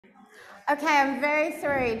Okay, I'm very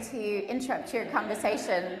sorry to interrupt your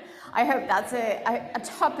conversation. I hope that's a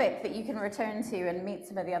topic that you can return to and meet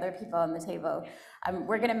some of the other people on the table.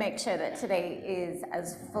 We're going to make sure that today is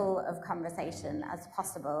as full of conversation as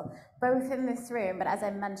possible, both in this room, but as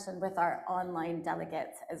I mentioned, with our online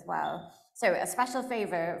delegates as well. So a special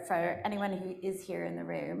favor for anyone who is here in the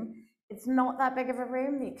room. It's not that big of a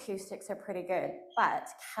room, the acoustics are pretty good, but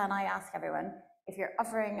can I ask everyone, if you're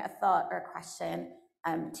offering a thought or a question,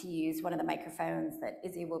 to use one of the microphones that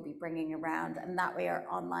Izzy will be bringing around, and that way our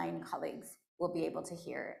online colleagues will be able to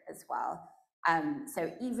hear as well.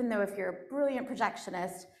 So even though if you're a brilliant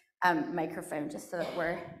projectionist, microphone, just so that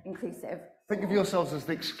we're inclusive. Think of yourselves as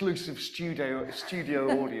the exclusive studio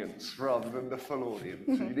audience rather than the full audience.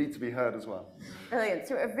 So you need to be heard as well. Brilliant.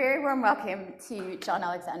 So a very warm welcome to Jon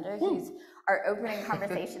Alexander, who's our opening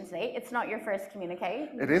conversation today. It's not your first communique.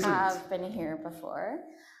 It isn't. You have been here before.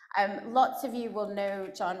 Lots of you will know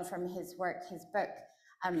Jon from his work, his book,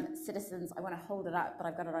 Citizens. I want to hold it up, but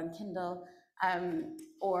I've got it on Kindle,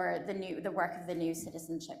 or the work of the new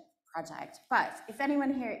Citizenship project. But if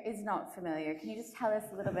anyone here is not familiar, can you just tell us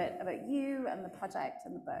a little bit about you and the project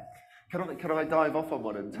and the book? Can I dive off on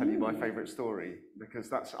one and tell you my favourite story?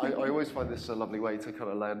 Because I always find this a lovely way to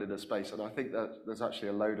kind of land in a space, and I think that there's actually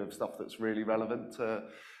a load of stuff that's really relevant to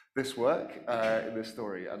this work in this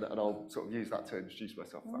story, and I'll sort of use that to introduce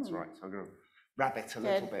myself. That's right. So I'm going to rabbit a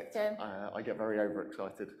little bit. I get very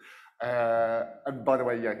overexcited. And by the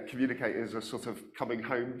way, yeah, Communicate is a sort of coming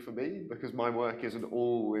home for me because my work isn't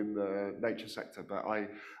all in the nature sector, but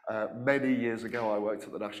many years ago I worked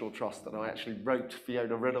at the National Trust and I actually wrote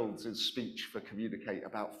Fiona Reynolds' speech for Communicate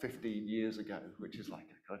about 15 years ago, which is like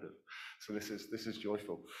a kind of, so this is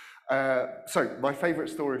joyful. So my favourite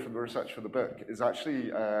story from the research for the book is actually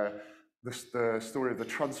the story of the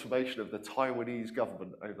transformation of the Taiwanese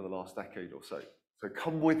government over the last decade or so. So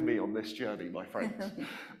come with me on this journey, my friends.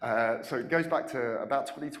 So it goes back to about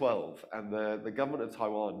 2012, and the government of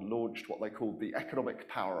Taiwan launched what they called the Economic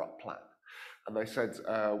Power-Up Plan. And they said,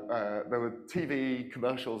 there were TV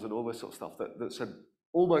commercials and all this sort of stuff that said,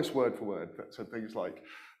 almost word for word, that said things like,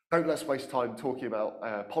 don't let's waste time talking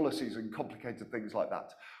about policies and complicated things like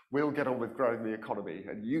that. We'll get on with growing the economy,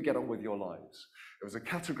 and you get on with your lives. It was a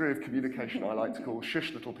category of communication I like to call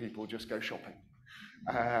shush little people, just go shopping.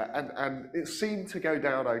 And it seemed to go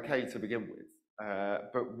down okay to begin with,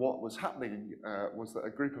 but what was happening was that a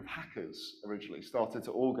group of hackers originally started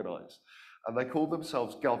to organise, and they called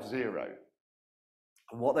themselves GovZero.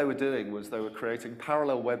 And what they were doing was they were creating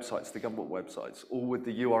parallel websites to government websites, all with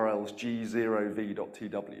the URLs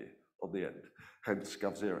g0v.tw on the end, hence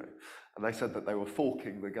GovZero. And they said that they were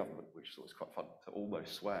forking the government, which is always quite fun to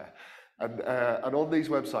almost swear. And on these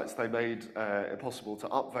websites, they made it possible to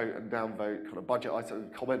upvote and downvote kind of budget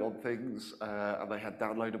items, comment on things, and they had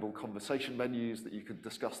downloadable conversation menus that you could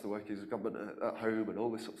discuss the workings of government at home and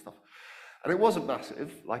all this sort of stuff. And it wasn't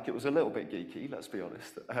massive, like it was a little bit geeky, let's be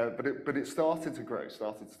honest, but it started to grow,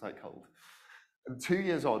 started to take hold. And 2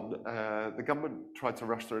 years on, the government tried to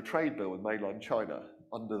rush through a trade bill with mainland China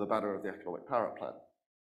under the banner of the Economic Power Plan.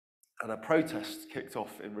 And a protest kicked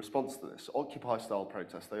off in response to this, Occupy-style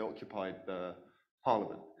protest. They occupied the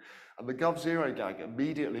parliament. And the GovZero gang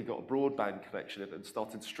immediately got a broadband connection in and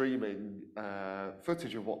started streaming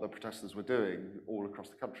footage of what the protesters were doing all across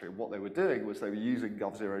the country. And what they were doing was they were using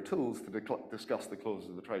GovZero tools to discuss the clauses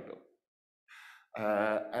of the trade bill.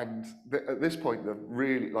 At this point,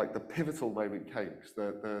 the pivotal moment came, because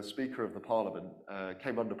the Speaker of the Parliament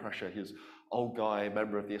came under pressure. He was old guy,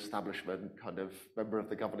 member of the establishment, kind of member of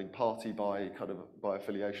the governing party by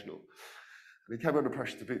affiliation. And he came under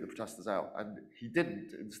pressure to beat the protesters out, and he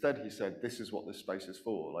didn't. Instead, he said, this is what this space is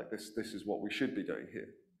for, like this is what we should be doing here.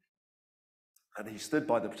 And he stood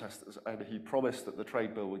by the protesters, and he promised that the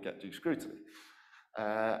trade bill would get due scrutiny.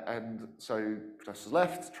 And so protesters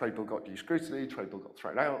left, trade bill got due scrutiny, trade bill got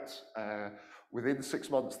thrown out. Within 6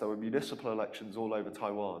 months, there were municipal elections all over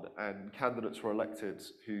Taiwan, and candidates were elected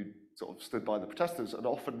who sort of stood by the protesters, and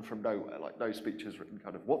often from nowhere, like no speeches written,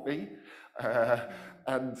 kind of, what, me?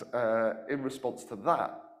 In response to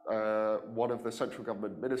that, one of the central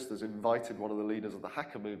government ministers invited one of the leaders of the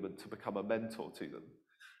hacker movement to become a mentor to them,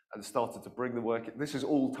 and started to bring the work. This is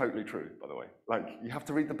all totally true, by the way. Like, you have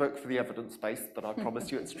to read the book for the evidence base, but I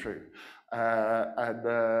promise you it's true.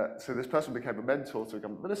 So this person became a mentor to a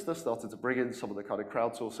government minister, started to bring in some of the kind of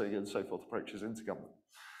crowdsourcing and so forth approaches into government.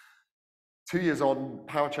 2 years on,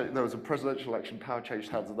 power change, there was a presidential election, power changed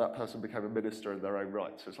hands, and that person became a minister in their own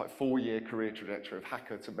right. So it's like 4-year career trajectory of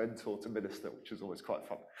hacker to mentor to minister, which is always quite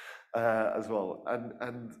fun as well.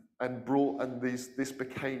 This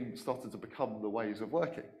started to become the ways of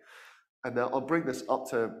working. And now I'll bring this up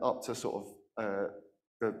to sort of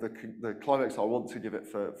the climax I want to give it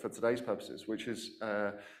for today's purposes, which is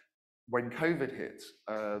when COVID hit,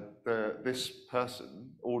 this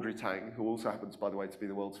person, Audrey Tang, who also happens, by the way, to be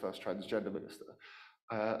the world's first transgender minister,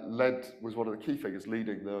 was one of the key figures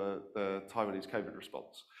leading the Taiwanese COVID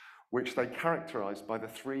response, which they characterized by the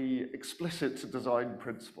 3 explicit design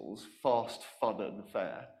principles: fast, fun, and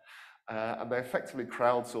fair. And they effectively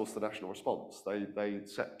crowdsourced the national response. They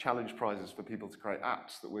set challenge prizes for people to create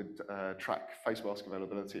apps that would track face mask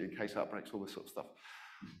availability in case outbreaks, all this sort of stuff.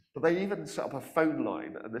 But they even set up a phone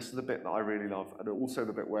line, and this is the bit that I really love, and also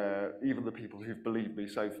the bit where even the people who've believed me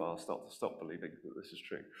so far start to stop believing that this is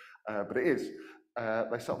true. But it is.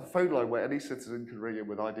 They set up a phone line where any citizen can ring in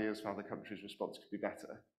with ideas for how the country's response could be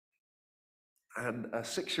better. And a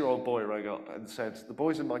 6-year-old boy rang up and said, the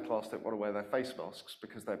boys in my class don't want to wear their face masks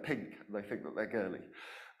because they're pink and they think that they're girly.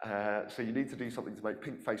 So you need to do something to make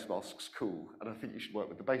pink face masks cool, and I think you should work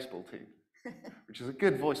with the baseball team. Which is a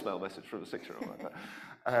good voicemail message from a 6-year-old like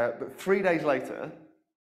that. But 3 days later,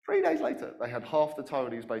 they had half the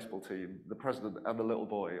Taiwanese baseball team, the president and the little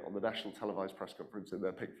boy on the national televised press conference in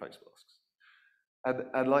their pink face masks.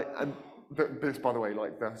 And this, by the way,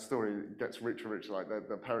 like the story gets richer and richer. Like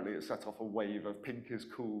apparently it set off a wave of pink is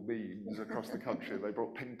cool memes across the country. They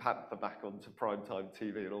brought Pink Panther back onto primetime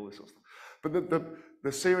TV and all this sort of stuff. But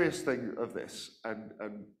the serious thing of this, and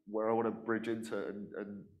where I want to bridge into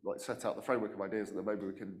and like set out the framework of ideas, and then maybe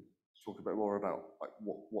we can talk a bit more about like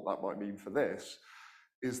what that might mean for this,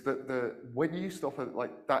 is that when you stop at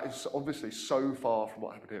like that is obviously so far from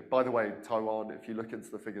what happened here. By the way, Taiwan, if you look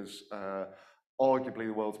into the figures, arguably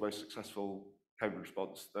the world's most successful COVID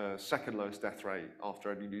response, the 2nd lowest death rate after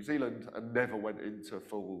only New Zealand, and never went into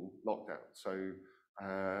full lockdown. So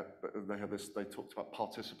but they talked about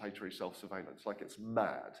participatory self-surveillance, like it's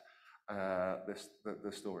mad,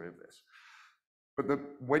 the story of this. But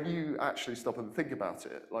when you actually stop and think about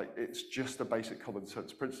it, like it's just a basic common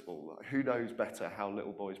sense principle. Like, who knows better how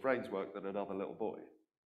little boys' brains work than another little boy?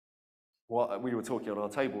 What we were talking on our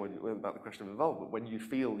table about the question of involvement. When you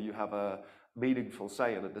feel you have a meaningful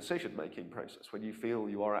say in a decision-making process, when you feel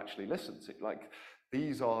you are actually listened to, like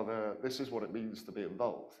this is what it means to be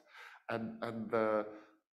involved. And the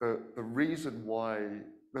reason why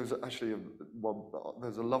there's actually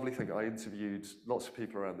there's a lovely thing. I interviewed lots of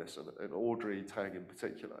people around this, and Audrey Tang in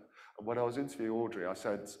particular. And when I was interviewing Audrey, I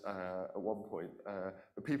said at one point,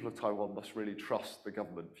 the people of Taiwan must really trust the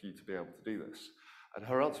government for you to be able to do this. And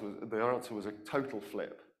the answer was a total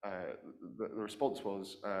flip. The response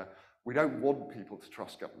was, we don't want people to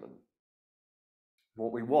trust government.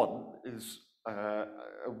 What we want is,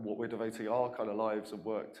 what we're devoting our kind of lives and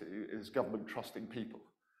work to, is government trusting people.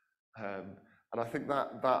 And I think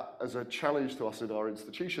that as a challenge to us in our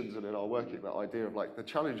institutions and in our working, that idea of like the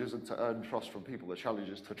challenge isn't to earn trust from people, the challenge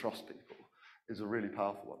is to trust people, is a really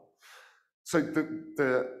powerful one. So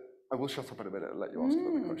I will shut up in a minute and let you ask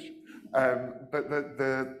another question. But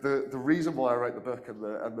the reason why I wrote the book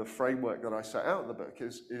and the framework that I set out in the book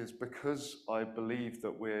is because I believe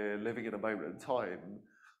that we're living in a moment in time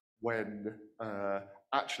when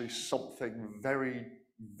actually something very,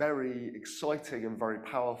 very exciting and very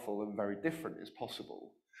powerful and very different is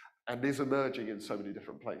possible, and is emerging in so many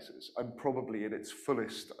different places, and probably in its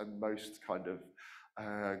fullest and most kind of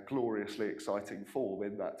gloriously exciting form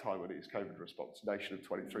in that Taiwanese COVID response, nation of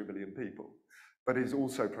 23 million people, but is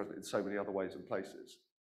also present in so many other ways and places.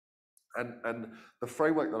 And the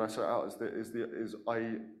framework that I set out is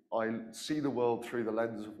I see the world through the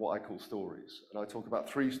lens of what I call stories, and I talk about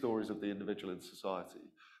 3 stories of the individual in society: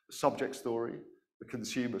 the subject story, the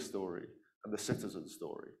consumer story, and the citizen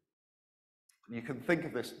story. You can think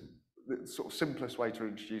of this, the sort of simplest way to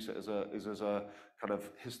introduce it is as a kind of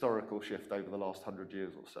historical shift over the last 100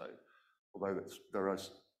 years or so, although there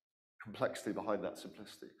is complexity behind that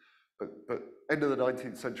simplicity. But end of the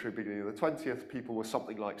 19th century, beginning of the 20th, people were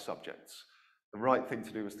something like subjects. The right thing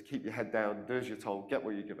to do was to keep your head down, do as you're told, get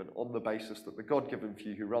what you're given, on the basis that the God-given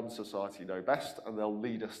few who run society know best, and they'll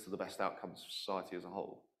lead us to the best outcomes for society as a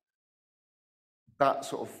whole. That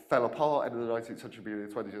sort of fell apart in the 19th century, beginning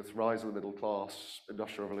of the 20th, rise of the middle class,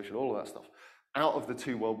 industrial revolution, all of that stuff. Out of the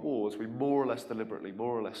 2 world wars, we more or less deliberately,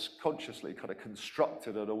 more or less consciously kind of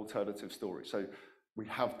constructed an alternative story. So we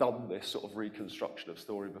have done this sort of reconstruction of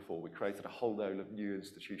story before. We created a whole load of new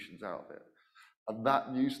institutions out of it. And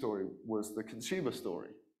that new story was the consumer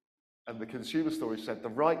story. And the consumer story said the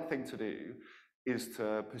right thing to do is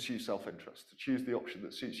to pursue self-interest, to choose the option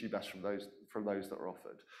that suits you best from those that are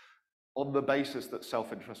offered, on the basis that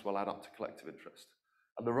self-interest will add up to collective interest.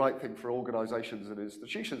 And the right thing for organizations and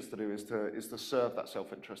institutions to do is to serve that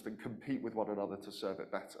self-interest and compete with one another to serve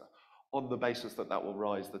it better, on the basis that that will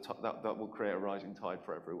rise, that will create a rising tide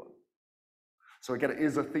for everyone. So again, it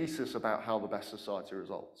is a thesis about how the best society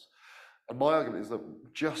results. And my argument is that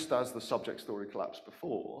just as the subject story collapsed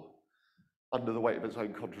before, under the weight of its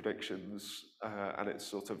own contradictions and its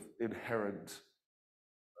sort of inherent,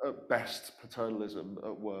 at best, paternalism,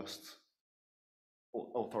 at worst,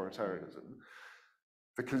 authoritarianism,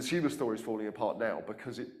 the consumer story is falling apart now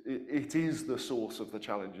because it is the source of the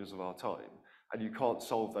challenges of our time, and you can't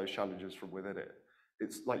solve those challenges from within it.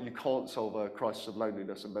 It's like you can't solve a crisis of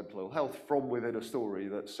loneliness and mental ill health from within a story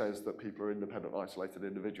that says that people are independent, isolated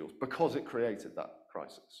individuals, because it created that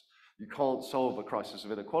crisis. You can't solve a crisis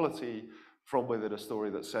of inequality from within a story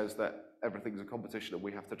that says that everything's a competition and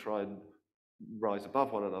we have to try and rise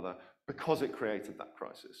above one another, because it created that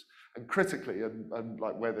crisis. And critically, and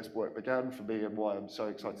like where this work began for me and why I'm so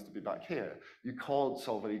excited to be back here, you can't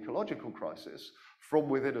solve an ecological crisis from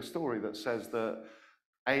within a story that says that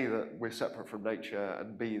A, that we're separate from nature,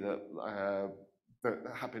 and B, that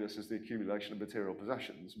happiness is the accumulation of material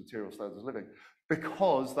possessions, material standards of living,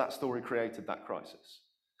 because that story created that crisis.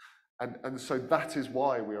 And so that is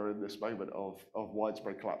why we are in this moment of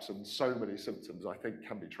widespread collapse, and so many symptoms, I think,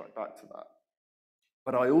 can be tracked back to that.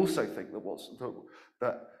 But I also think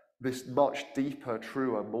that this much deeper,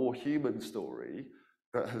 truer, more human story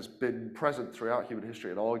that has been present throughout human history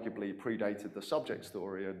and arguably predated the subject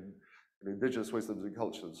story and indigenous wisdoms and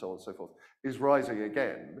cultures and so on and so forth, is rising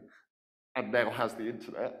again, and now has the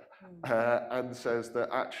internet, and says that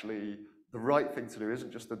actually the right thing to do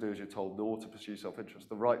isn't just to do as you're told, nor to pursue self-interest.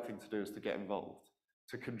 The right thing to do is to get involved,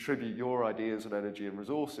 to contribute your ideas and energy and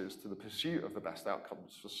resources to the pursuit of the best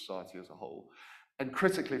outcomes for society as a whole. And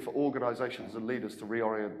critically for organizations and leaders to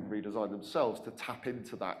reorient and redesign themselves to tap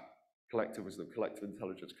into that collective wisdom, collective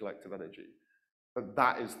intelligence, collective energy. But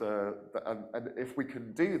that is and if we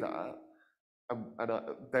can do that,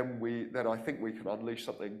 then I think we can unleash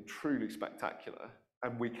something truly spectacular,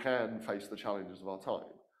 and we can face the challenges of our time.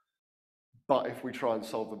 But if we try and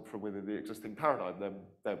solve them from within the existing paradigm,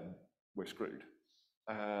 then we're screwed.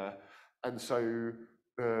 And so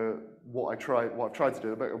what I've tried to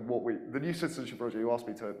do, the new citizenship project, you asked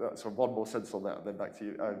me to sort of one more sentence on that, and then back to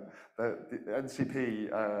you. The NCP,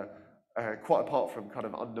 quite apart from kind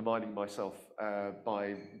of undermining myself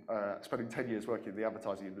by spending 10 years working in the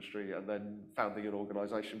advertising industry and then founding an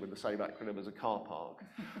organisation with the same acronym as a car park,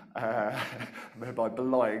 thereby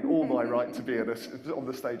belying all my right to be on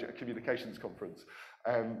the stage at a communications conference.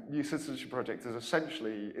 New Citizenship Project is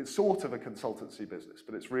essentially, it's sort of a consultancy business,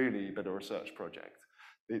 but it's really been a research project.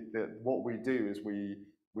 What we do is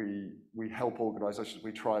we help organisations,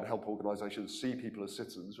 we try and help organisations see people as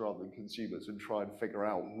citizens rather than consumers, and try and figure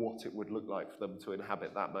out what it would look like for them to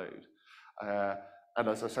inhabit that mode. And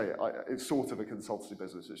as I say, it's sort of a consultancy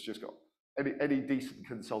business. It's just got, any decent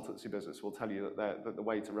consultancy business will tell you that the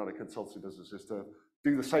way to run a consultancy business is to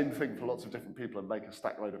do the same thing for lots of different people and make a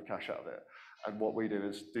stack load of cash out of it. And what we do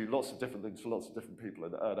is do lots of different things for lots of different people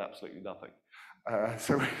and earn absolutely nothing.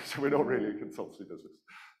 So we're not really a consultancy business.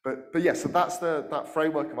 But yes, so that's that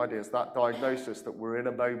framework of ideas, that diagnosis that we're in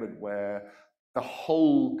a moment where the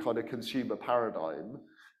whole kind of consumer paradigm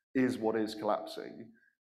is what is collapsing,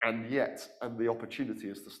 and the opportunity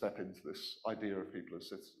is to step into this idea of people as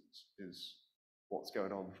citizens is what's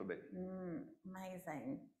going on for me.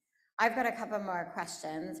 Amazing. I've got a couple more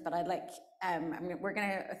questions, but I'd like, we're going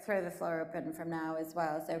to throw the floor open from now as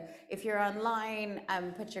well. So if you're online,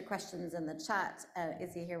 put your questions in the chat.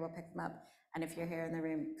 Izzy here will pick them up. And if you're here in the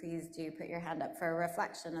room, please do put your hand up for a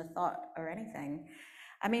reflection, a thought, or anything.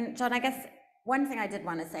 I mean, Jon, I guess one thing I did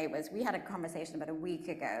want to say was we had a conversation about a week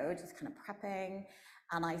ago, just kind of prepping.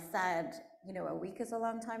 And I said, you know, a week is a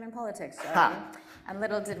long time in politics, Jon. And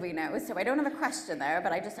little did we know. So I don't have a question there,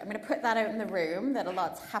 but I'm going to put that out in the room that a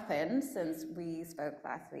lot's happened since we spoke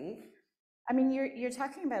last week. I mean, you're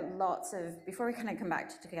talking about lots of, before we kind of come back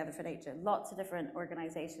to Together for Nature, lots of different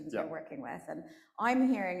organizations you're working with. And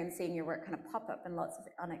I'm hearing and seeing your work kind of pop up in lots of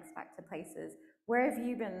unexpected places. Where have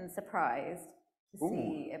you been surprised to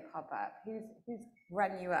see it pop up? Who's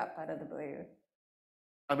run you up out of the blue?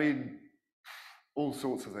 I mean, all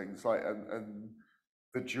sorts of things, like, and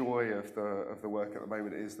the joy of the work at the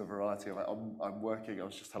moment is the variety of it. I'm working, I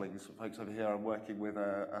was just telling some folks over here, I'm working with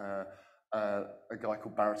a guy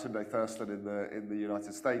called Baratunde Thurston in the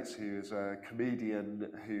United States, who is a comedian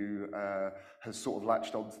who has sort of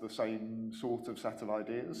latched onto the same sort of set of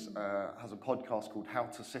ideas, has a podcast called How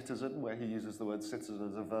to Citizen, where he uses the word citizen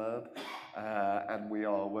as a verb, and we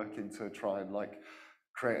are working to try and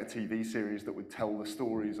create a TV series that would tell the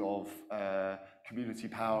stories of community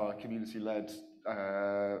power, community-led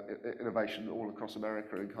innovation all across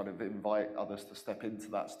America and kind of invite others to step into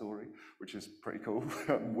that story, which is pretty cool,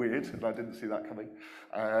 weird, and I didn't see that coming.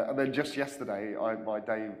 And then just yesterday, I've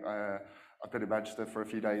been in Manchester for a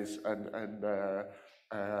few days, and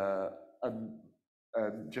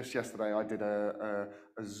just yesterday I did a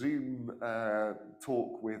Zoom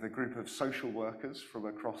talk with a group of social workers from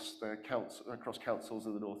across councils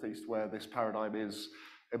in the Northeast, where this paradigm is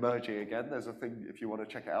emerging again. There's a thing, if you want to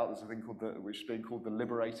check it out, there's a thing which is being called the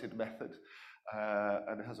liberated method,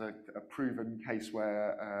 and it has a proven case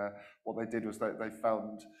where what they did was they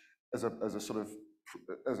found as a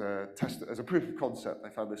proof of concept, they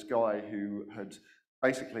found this guy who had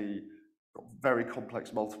basically got very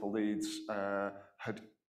complex multiple needs, had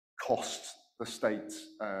cost the state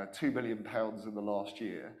 £2 million in the last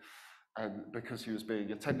year, and because he was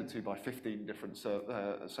being attended to by 15 different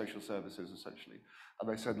social services, essentially. And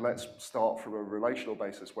they said, let's start from a relational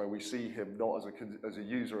basis where we see him not as a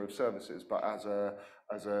user of services, but as a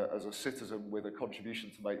citizen with a contribution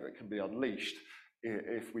to make that can be unleashed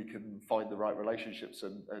if we can find the right relationships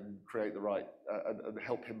and create the right, and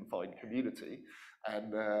help him find community.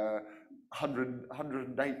 And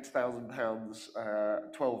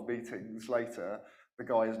 £108,000, 12 meetings later, the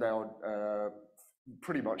guy is now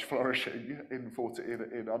pretty much flourishing in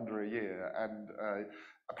under a year, and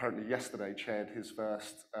apparently yesterday chaired his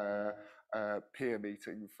first peer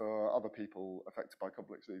meeting for other people affected by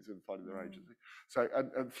complex needs and finding their agency. So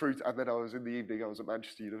and then I was in the evening, I was at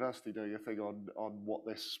Manchester University doing a thing on what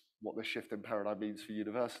this shift in paradigm means for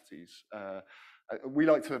universities. We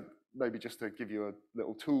like to, maybe just to give you a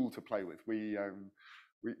little tool to play with, we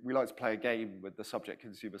like to play a game with the subject,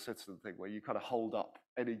 consumer, citizen thing, where you kind of hold up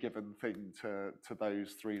any given thing to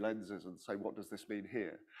those three lenses and say, what does this mean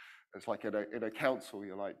here? It's like in a council,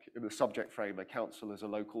 you're like, in the subject frame, a council is a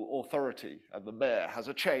local authority, and the mayor has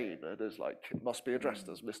a chain, and is like, it must be addressed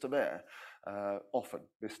as Mr. Mayor, often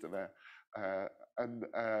Mr. Mayor. And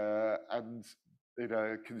in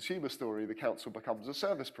a consumer story, the council becomes a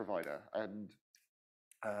service provider, and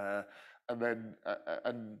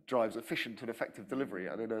drives efficient and effective delivery.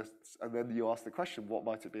 And then you ask the question, what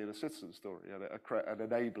might it be in a citizen story? And an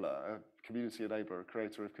enabler, a community enabler, a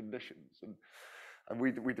creator of conditions. And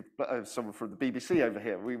we did, someone from the BBC over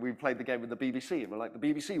here, we played the game with the BBC, and we're like, the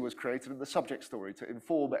BBC was created in the subject story to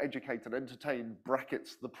inform, educate, and entertain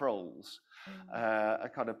brackets the proles. A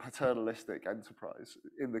kind of paternalistic enterprise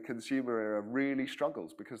in the consumer era really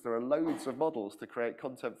struggles because there are loads of models to create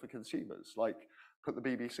content for consumers, like put the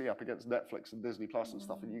BBC up against Netflix and Disney Plus and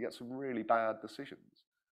stuff, and you get some really bad decisions.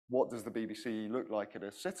 What does the BBC look like in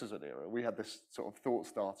a citizen era? We had this sort of thought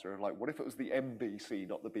starter of like, what if it was the MBC,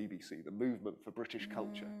 not the BBC, the Movement for British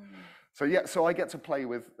Culture? So yeah, so I get to play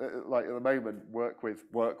with, like at the moment, work with,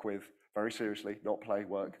 very seriously, not play,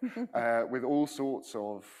 work, with all sorts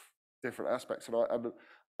of different aspects.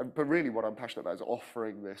 But really what I'm passionate about is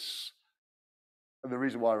offering this. And the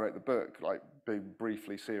reason why I wrote the book, like being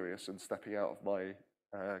briefly serious and stepping out of my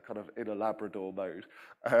kind of inner Labrador mode,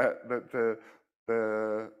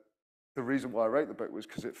 the reason why I wrote the book was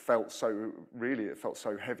because it felt so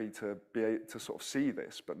heavy to sort of see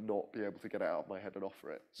this, but not be able to get it out of my head and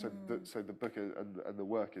offer it. So the book and the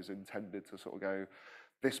work is intended to sort of go,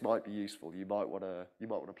 this might be useful. You might want to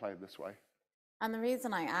play in this way. And the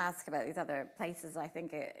reason I ask about these other places, I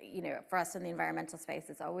think, for us in the environmental space,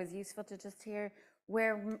 it's always useful to just hear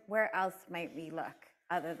where else might we look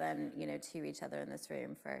other than, to each other in this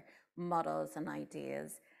room for models and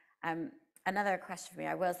ideas. Another question for me,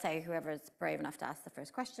 I will say whoever's brave enough to ask the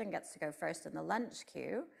first question gets to go first in the lunch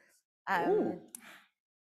queue.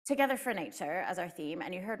 Together for Nature as our theme,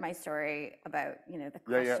 and you heard my story about, the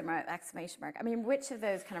question mark, exclamation mark. I mean, which of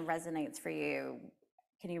those kind of resonates for you?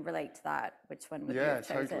 Can you relate to that? Which one would you have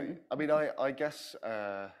chosen? Totally. I mean, I guess,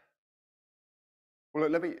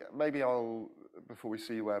 well, before we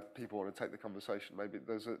see where people want to take the conversation,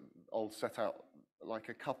 I'll set out like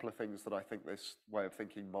a couple of things that I think this way of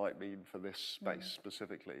thinking might mean for this space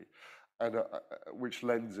specifically, and which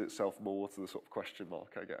lends itself more to the sort of question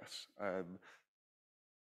mark, I guess.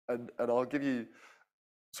 And I'll give you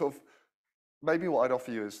sort of, maybe what I'd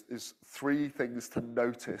offer you is three things to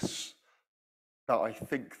notice that I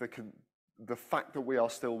think the fact that we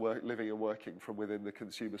are still living and working from within the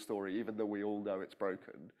consumer story, even though we all know it's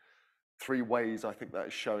broken, three ways I think that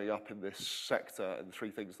is showing up in this sector, and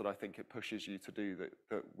three things that I think it pushes you to do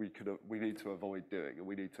that we need to avoid doing and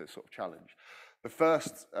we need to sort of challenge. The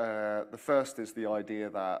first is the idea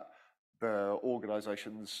that the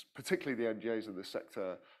organisations, particularly the NGOs in this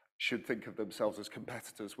sector, should think of themselves as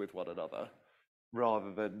competitors with one another,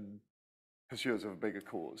 rather than pursuers of a bigger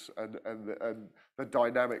cause, and the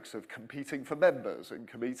dynamics of competing for members and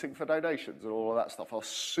competing for donations and all of that stuff are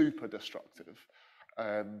super destructive.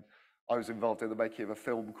 I was involved in the making of a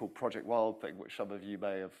film called Project Wild Thing, which some of you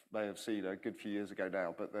may have seen a good few years ago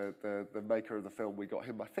now. But the maker of the film, we got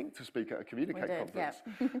him, I think, to speak at a Communicate conference.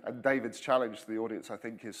 Yeah. And David's challenge to the audience, I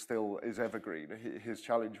think, is evergreen. His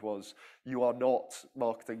challenge was: you are not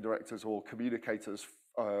marketing directors or communicators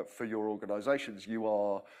for your organisations. You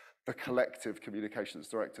are the collective communications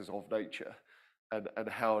directors of nature, and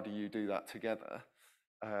how do you do that together?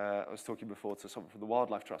 I was talking before to someone from the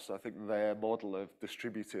Wildlife Trust, and I think their model of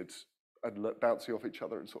distributed and bouncing off each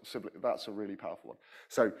other and sort of sibling, that's a really powerful one.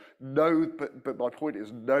 So but my point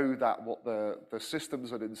is, know that what the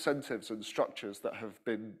systems and incentives and structures that have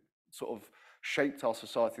been sort of shaped our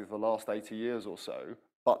society for the last 80 years or so,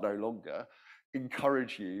 but no longer,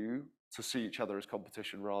 encourage you to see each other as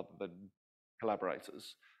competition rather than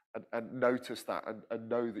collaborators. And notice that, and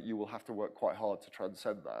know that you will have to work quite hard to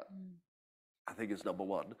transcend that. I think is number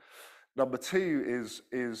one. Number two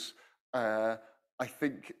is I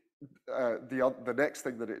think the next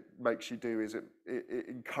thing that it makes you do is it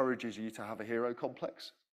encourages you to have a hero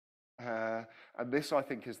complex. And this, I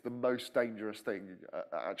think, is the most dangerous thing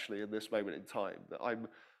actually in this moment in time. That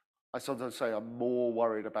I sometimes say I'm more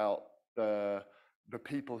worried about the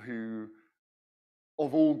people who,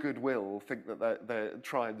 of all goodwill, think that they're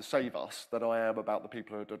trying to save us than I am about the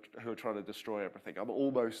people who are trying to destroy everything. I'm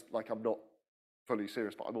almost, like, I'm not fully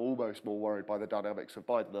serious, but I'm almost more worried by the dynamics of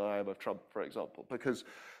Biden than I am of Trump, for example, because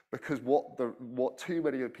what too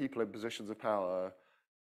many people in positions of power,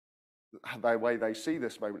 the way they see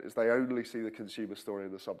this moment is they only see the consumer story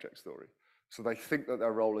and the subject story. So they think that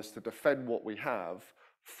their role is to defend what we have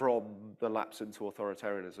from the lapse into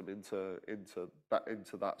authoritarianism, into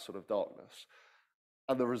that sort of darkness.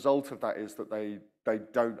 And the result of that is that they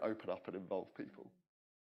don't open up and involve people.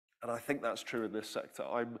 And I think that's true in this sector.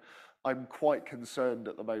 I'm quite concerned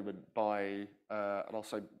at the moment by, and I'll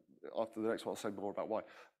say after the next one, I'll say more about why,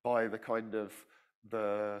 by the kind of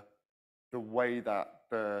the way that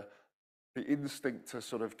the instinct to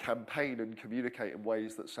sort of campaign and communicate in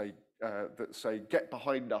ways that say get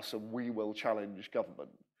behind us and we will challenge government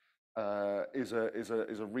is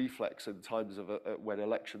a reflex in times of when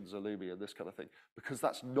elections are looming and this kind of thing, because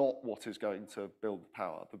that's not what is going to build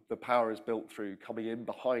power. The power is built through coming in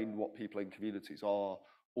behind what people in communities are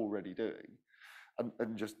already doing.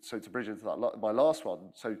 And just so to bridge into that, my last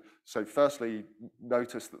one, so firstly,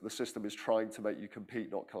 notice that the system is trying to make you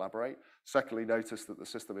compete, not collaborate. Secondly, notice that the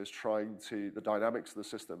system is the dynamics of the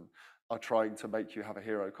system are trying to make you have a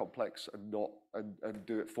hero complex and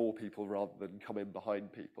do it for people rather than come in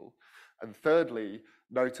behind people. And thirdly,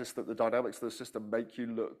 notice that the dynamics of the system make you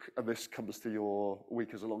look, and this comes to your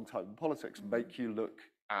week as a long time in politics, make you look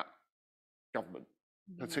at government,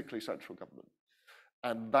 particularly central government.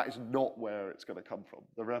 And that is not where it's going to come from.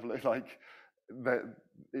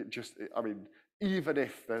 Even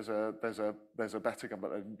if there's a better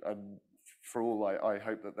government, and for all I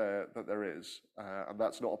hope that there is, and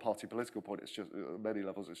that's not a party political point. It's just at many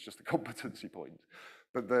levels, it's just a competency point.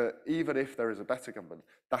 But even if there is a better government,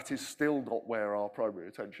 that is still not where our primary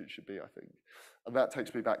attention should be, I think. And that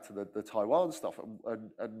takes me back to the Taiwan stuff.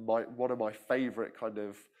 And one of my favourite kind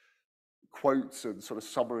of quotes and sort of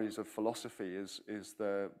summaries of philosophy is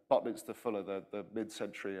the Buckminster Fuller, the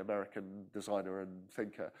mid-century American designer and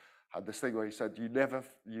thinker, had this thing where he said, you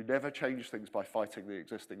never change things by fighting the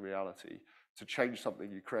existing reality. To change something,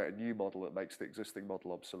 you create a new model that makes the existing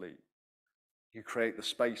model obsolete. You create the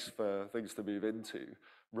space for things to move into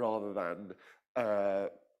rather than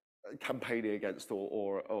campaigning against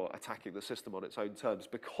or attacking the system on its own terms,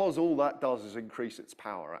 because all that does is increase its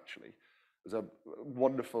power, actually. There's a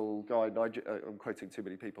wonderful guy, I'm quoting too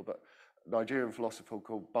many people, but Nigerian philosopher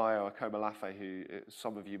called Bayo Akomolafe, who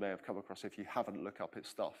some of you may have come across if you haven't looked up his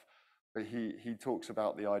stuff. But he talks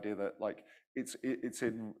about the idea that, like, it's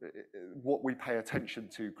in what we pay attention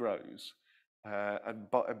to grows, and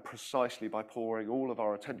precisely by pouring all of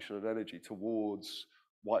our attention and energy towards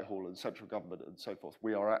Whitehall and central government and so forth,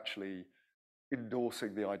 we are actually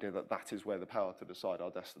endorsing the idea that that is where the power to decide our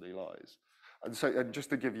destiny lies. And just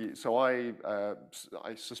to give you,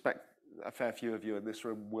 I suspect a fair few of you in this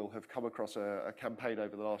room will have come across a campaign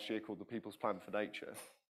over the last year called the People's Plan for Nature.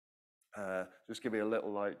 Just give me a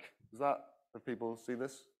little, like, have people seen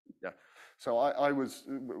this? Yeah. So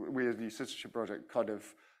we as the Citizenship Project kind of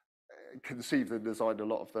conceived and designed a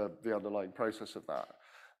lot of the underlying process of that.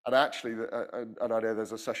 And actually, and I know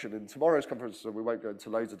there's a session in tomorrow's conference, so we won't go into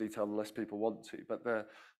loads of detail unless people want to, but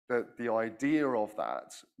the idea of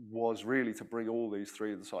that was really to bring all these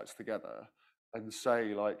three insights together and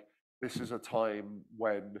say, like, this is a time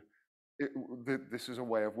when this is a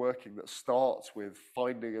way of working that starts with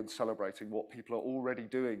finding and celebrating what people are already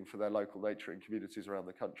doing for their local nurturing communities around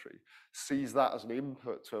the country, sees that as an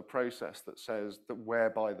input to a process that says that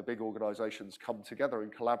whereby the big organisations come together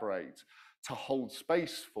and collaborate to hold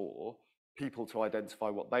space for people to identify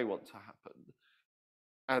what they want to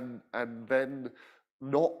happen, and then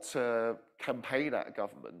not to campaign at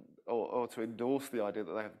government or to endorse the idea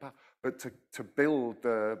that they have the power, but to build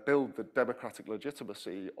the democratic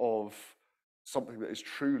legitimacy of something that is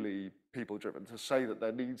truly people-driven, to say that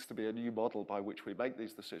there needs to be a new model by which we make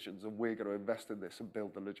these decisions, and we're going to invest in this and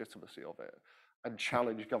build the legitimacy of it, and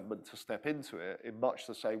challenge government to step into it in much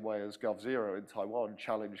the same way as GovZero in Taiwan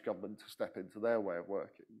challenged government to step into their way of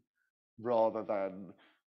working, rather than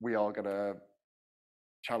we are going to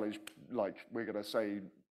challenge, like we're going to say,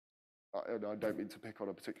 and I don't mean to pick on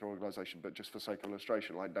a particular organisation, but just for sake of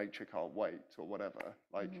illustration, like nature can't wait or whatever.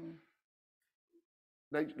 Like,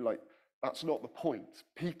 nature, like that's not the point.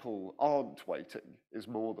 People aren't waiting is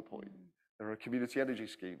more the point. There are community energy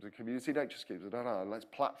schemes and community nature schemes, and let's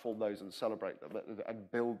platform those and celebrate them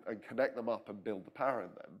and build and connect them up and build the power in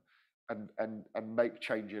them, and make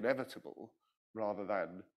change inevitable rather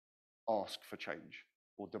than ask for change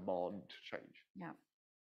or demand change. Yeah.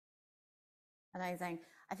 Amazing.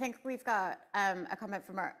 I think we've got a comment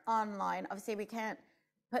from our online. Obviously, we can't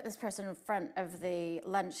put this person in front of the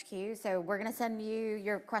lunch queue, so we're going to send you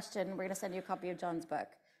your question. We're going to send you a copy of Jon's book.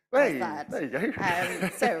 Hey, there you go.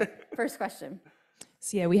 So, first question.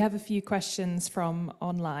 So yeah, we have a few questions from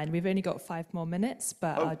online. We've only got 5 more minutes,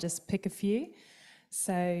 but I'll just pick a few.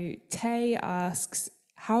 So Tay asks,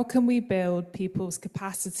 how can we build people's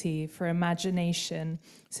capacity for imagination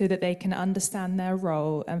so that they can understand their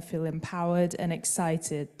role and feel empowered and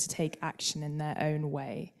excited to take action in their own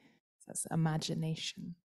way? That's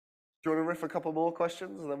imagination. Do you want to riff a couple more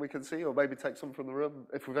questions and then we can see, or maybe take some from the room?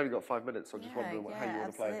 If we've only got 5 minutes, I'm just wondering how you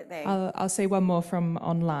want to play it. I'll say one more from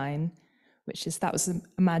online, which is that was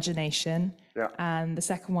imagination. Yeah. And the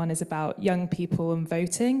second one is about young people and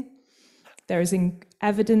voting. There is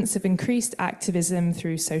evidence of increased activism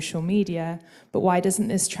through social media, but why doesn't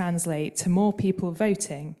this translate to more people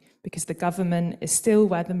voting? Because the government is still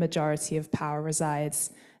where the majority of power resides.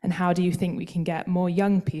 And how do you think we can get more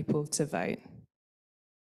young people to vote?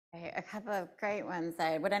 A couple of great ones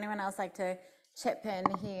there. Would anyone else like to chip in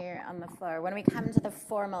here on the floor? When we come to the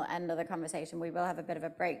formal end of the conversation, we will have a bit of a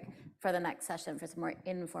break for the next session for some more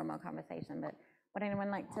informal conversation. But would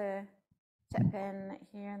anyone like to chip in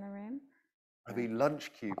here in the room? I mean,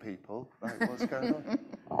 lunch queue people, like, what's going on?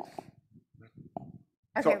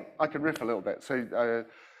 Okay. So I can riff a little bit. So,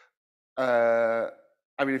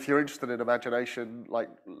 I mean, if you're interested in imagination, like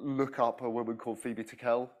look up a woman called Phoebe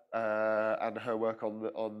Tickell and her work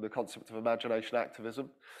on the concept of imagination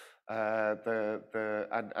activism, and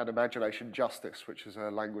imagination justice, which is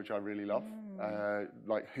a language I really love.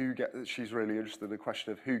 Like she's really interested in the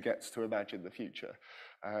question of who gets to imagine the future,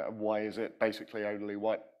 and why is it basically only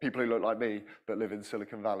white people who look like me but live in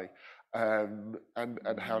Silicon Valley. And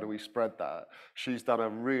how do we spread that? She's done a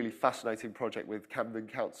really fascinating project with Camden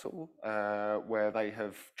Council, where they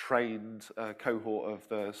have trained a cohort of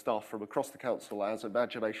the staff from across the council as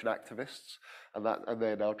imagination activists, and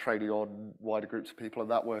they're now training on wider groups of people,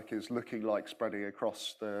 and that work is looking like spreading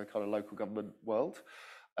across the kind of local government world.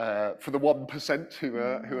 For the 1% who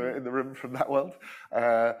are in the room from that world,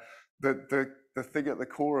 the thing at the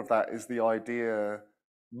core of that is the idea,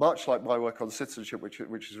 much like my work on citizenship, which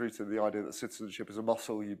is rooted in the idea that citizenship is a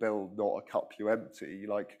muscle you build, not a cup you empty.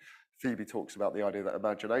 Like Phoebe talks about the idea that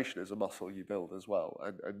imagination is a muscle you build as well,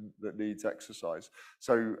 and that needs exercise.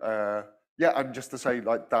 So yeah, and just to say,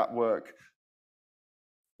 like, that work,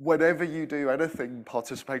 whenever you do anything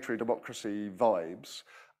participatory democracy vibes,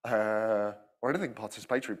 or anything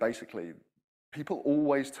participatory, basically, people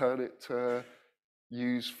always turn it to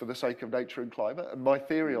use for the sake of nature and climate. And my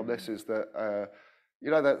theory on this is that you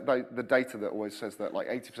know, the data that always says that like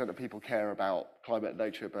 80% of people care about climate and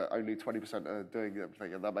nature, but only 20% are doing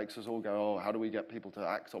everything, and that makes us all go, oh, how do we get people to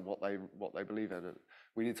act on what they believe in? And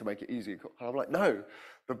we need to make it easy. And I'm like, no,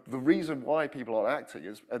 the reason why people aren't acting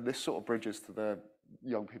is, and this sort of bridges to the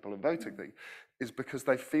young people and voting thing, is because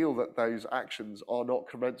they feel that those actions are not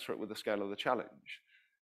commensurate with the scale of the challenge.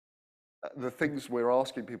 The things we're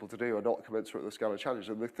asking people to do are not commensurate with the scale of the challenge,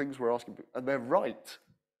 and the things we're asking, and they're right.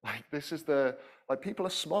 Like, this is people are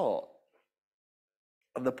smart.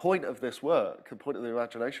 And the point of this work, the point of the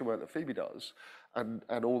imagination work that Phoebe does, and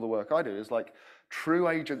all the work I do, is like, true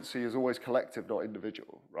agency is always collective, not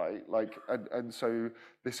individual, right? Like, and so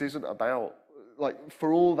this isn't about, like,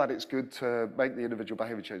 for all that it's good to make the individual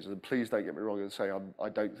behaviour changes, and please don't get me wrong and say I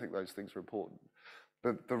don't think those things are important.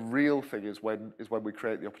 The real thing is when we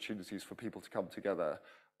create the opportunities for people to come together,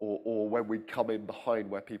 or when we come in behind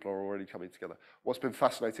where people are already coming together. What's been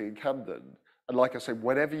fascinating in Camden, and like I say,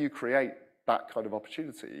 whenever you create that kind of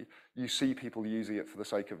opportunity, you see people using it for the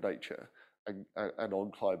sake of nature and on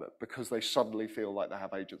climate, because they suddenly feel like they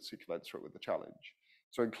have agency commensurate with the challenge.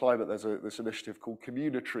 So in climate, there's this initiative called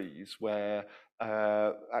Communitrees, where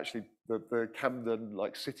actually the Camden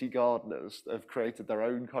city gardeners have created their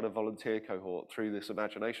own kind of volunteer cohort through this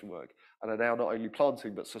imagination work, and are now not only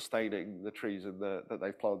planting but sustaining the trees that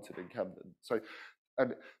they've planted in Camden. So,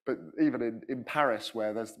 but even in Paris,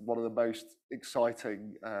 where there's one of the most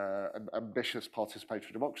exciting and ambitious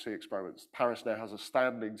participatory democracy experiments, Paris now has a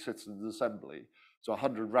standing citizens' assembly. So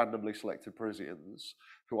 100 randomly selected Parisians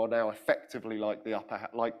who are now effectively like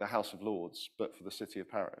the House of Lords, but for the city of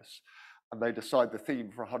Paris. And they decide the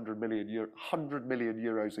theme for 100 million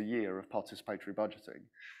euros a year of participatory budgeting.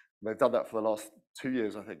 And they've done that for the last 2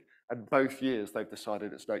 years, I think. And both years they've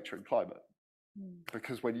decided it's nature and climate.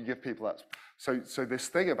 Because when you give people that, so this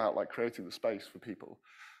thing about creating the space for people.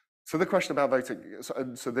 So the question about voting,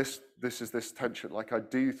 and so this is this tension. I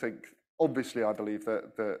do think, obviously, I believe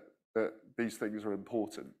that these things are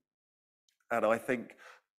important, and I think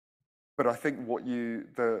what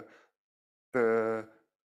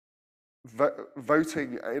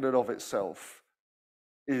voting in and of itself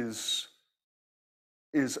is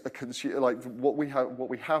a consumer, what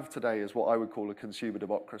we have today is what I would call a consumer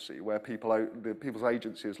democracy, where people's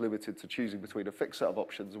agency is limited to choosing between a fixed set of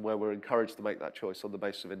options, and where we're encouraged to make that choice on the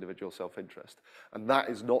basis of individual self-interest, and that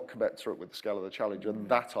is not commensurate with the scale of the challenge, and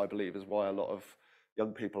that, I believe, is why a lot of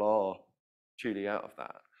young people are tuning out of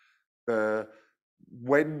that.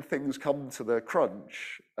 When things come to the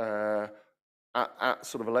crunch at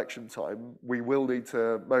sort of election time, we will need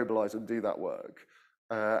to mobilise and do that work.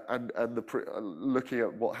 Looking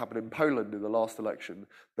at what happened in Poland in the last election,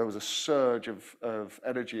 there was a surge of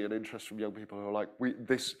energy and interest from young people who are like,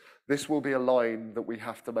 this will be a line that we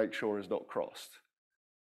have to make sure is not crossed.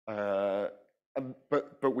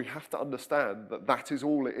 But we have to understand that that is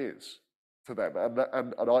all it is to them, and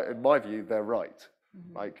in my view, they're right.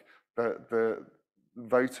 The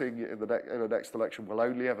voting in the next election will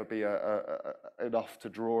only ever be enough to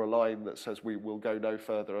draw a line that says we will go no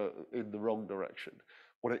further in the wrong direction.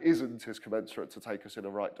 What it isn't is commensurate to take us in a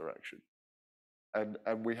right direction,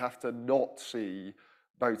 and we have to not see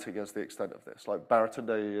voting as the extent of this. Like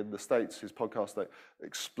Baratunde in the States, his podcast,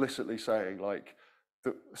 explicitly saying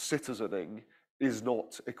that citizening is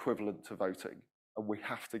not equivalent to voting. And we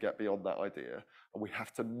have to get beyond that idea, and we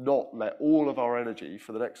have to not let all of our energy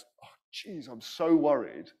for the next, I'm so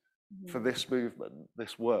worried for this movement,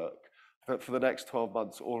 this work, that for the next 12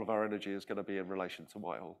 months, all of our energy is going to be in relation to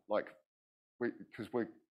Whitehall. Because we're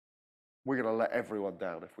going to let everyone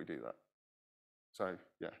down if we do that. So,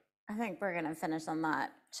 yeah. I think we're going to finish on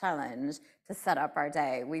that challenge to set up our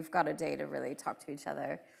day. We've got a day to really talk to each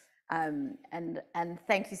other. And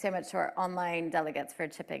thank you so much to our online delegates for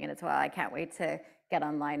chipping in as well. I can't wait to get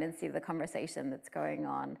online and see the conversation that's going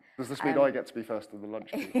on. Does this mean I get to be first in the lunch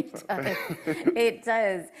queue? It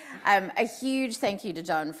does. A huge thank you to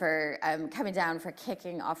Jon for coming down, for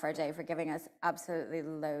kicking off our day, for giving us absolutely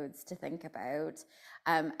loads to think about.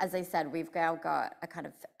 As I said, we've now got a kind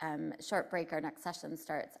of short break. Our next session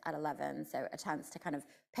starts at 11, so a chance to kind of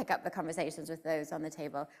pick up the conversations with those on the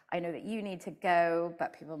table. I know that you need to go,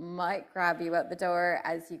 but people might grab you out the door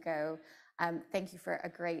as you go. Thank you for a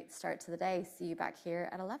great start to the day. See you back here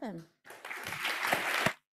at 11.